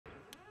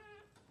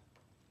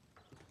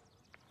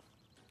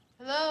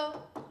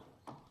Hello?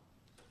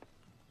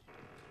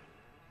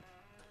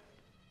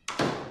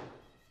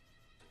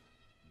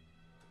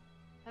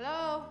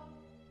 Hello?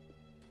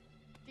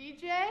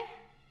 DJ?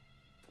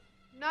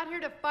 I'm not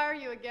here to fire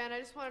you again. I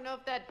just want to know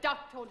if that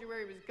duck told you where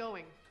he was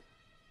going.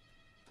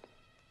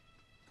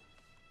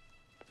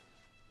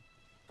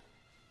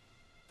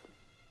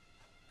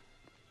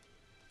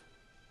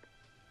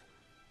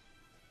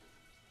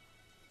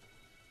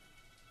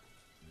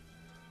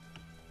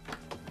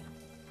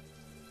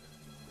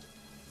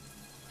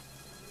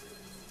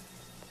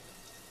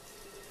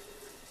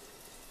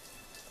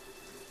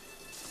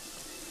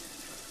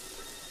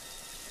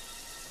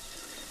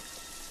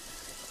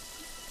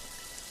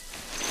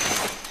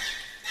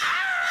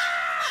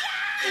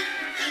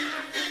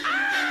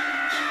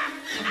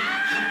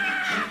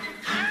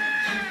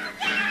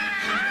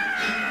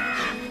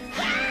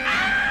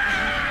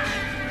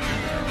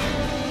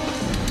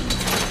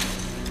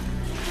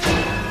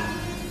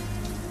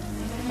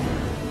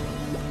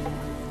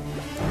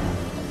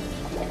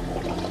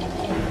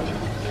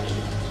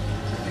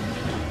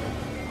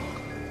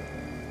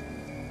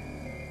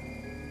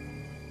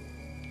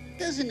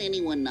 Doesn't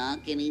anyone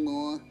knock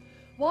anymore?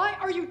 Why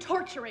are you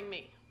torturing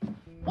me?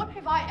 What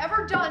have I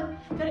ever done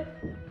that...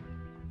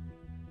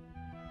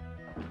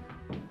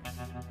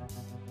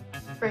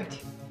 Great.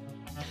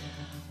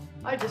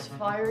 I just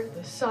fired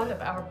the son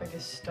of our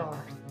biggest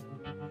star.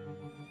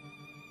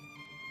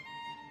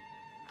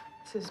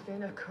 This has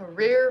been a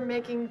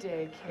career-making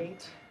day,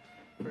 Kate.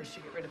 First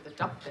you get rid of the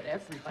duck that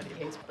everybody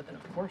hates, but then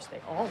of course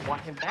they all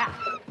want him back.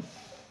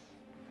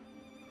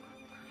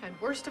 And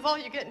worst of all,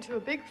 you get into a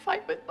big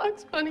fight with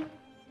Bugs Bunny,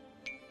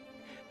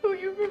 who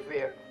you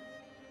revere.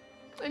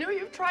 I know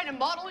you've tried to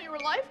model your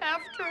life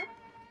after.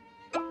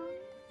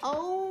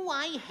 Oh,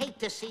 I hate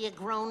to see a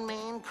grown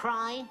man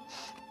cry,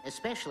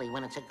 especially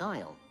when it's a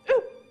girl.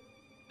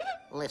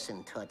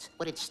 Listen, Toots,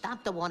 would it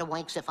stop the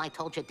waterworks if I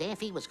told you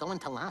Daffy was going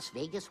to Las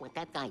Vegas with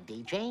that guy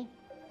DJ?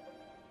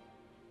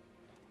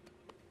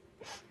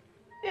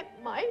 It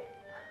might.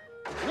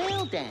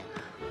 Well then,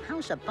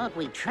 how's about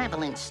we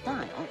travel in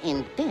style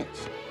in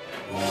this?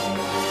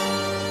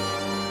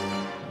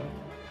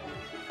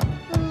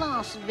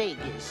 Las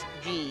Vegas,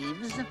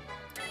 Jeeves.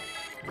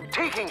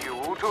 Taking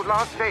you to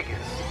Las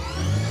Vegas.